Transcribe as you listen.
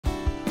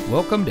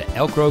Welcome to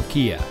Elk Grove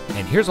Kia,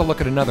 and here's a look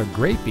at another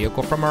great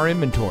vehicle from our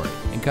inventory,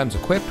 and comes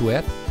equipped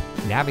with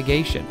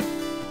navigation,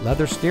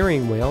 leather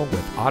steering wheel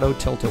with auto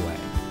tilt-away,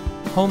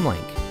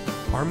 HomeLink,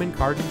 Harman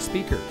Kardon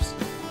speakers,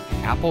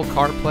 Apple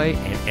CarPlay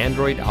and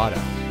Android Auto,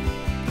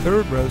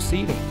 third row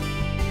seating,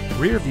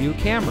 rear view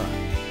camera,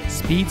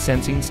 speed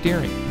sensing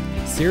steering,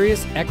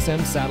 Sirius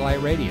XM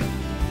satellite radio,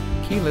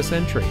 keyless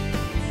entry.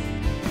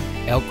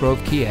 Elk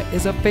Grove Kia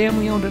is a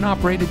family-owned and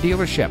operated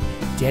dealership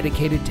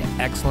dedicated to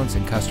excellence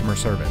in customer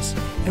service,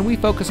 and we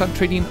focus on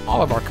treating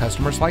all of our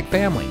customers like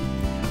family.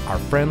 Our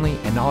friendly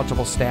and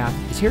knowledgeable staff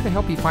is here to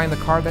help you find the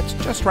car that's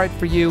just right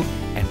for you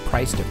and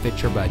priced to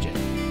fit your budget.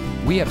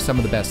 We have some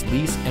of the best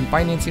lease and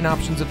financing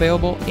options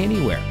available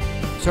anywhere.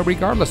 So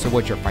regardless of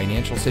what your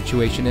financial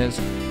situation is,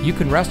 you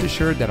can rest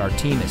assured that our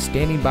team is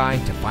standing by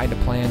to find a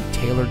plan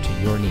tailored to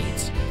your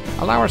needs.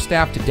 Allow our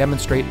staff to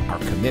demonstrate our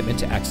commitment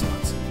to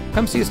excellence.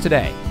 Come see us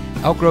today.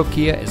 Elk Grove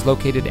Kia is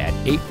located at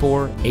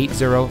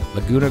 8480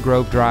 Laguna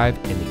Grove Drive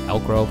in the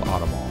Elk Grove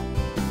Auto Mall.